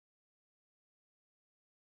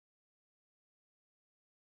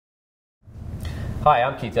Hi,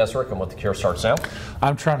 I'm Keith Desserich. I'm with The Cure Starts Now.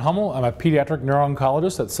 I'm Trent Hummel. I'm a pediatric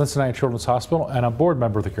neuro-oncologist at Cincinnati Children's Hospital and a board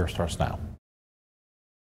member of The Cure Starts Now.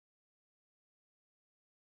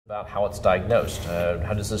 About how it's diagnosed.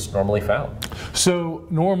 How does this normally found? So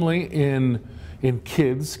normally in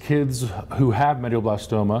kids who have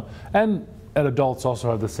medulloblastoma, and adults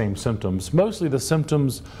also have the same symptoms. Mostly the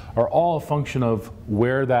symptoms are all a function of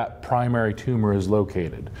where that primary tumor is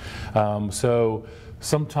located. So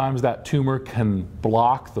sometimes that tumor can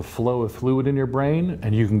block the flow of fluid in your brain,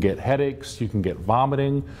 and you can get headaches, you can get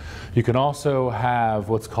vomiting. You can also have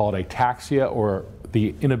what's called ataxia, or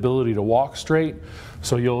the inability to walk straight.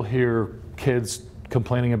 So you'll hear kids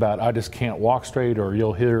complaining about, I just can't walk straight, or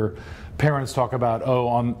you'll hear parents talk about, oh,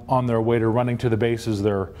 on their way to running to the bases,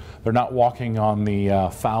 they're not walking on the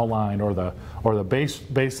foul line or the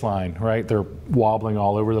baseline, right? They're wobbling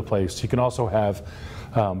all over the place. You can also have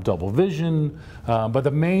double vision, but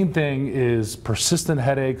the main thing is persistent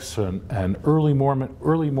headaches and early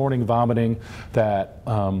morning vomiting that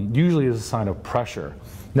usually is a sign of pressure.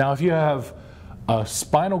 Now, if you have a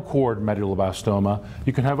spinal cord medulloblastoma,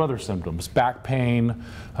 you can have other symptoms: back pain,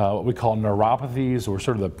 what we call neuropathies, or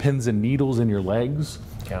sort of the pins and needles in your legs.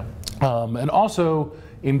 Yeah. And also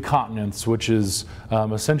incontinence, which is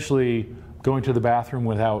essentially going to the bathroom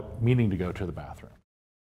without meaning to go to the bathroom.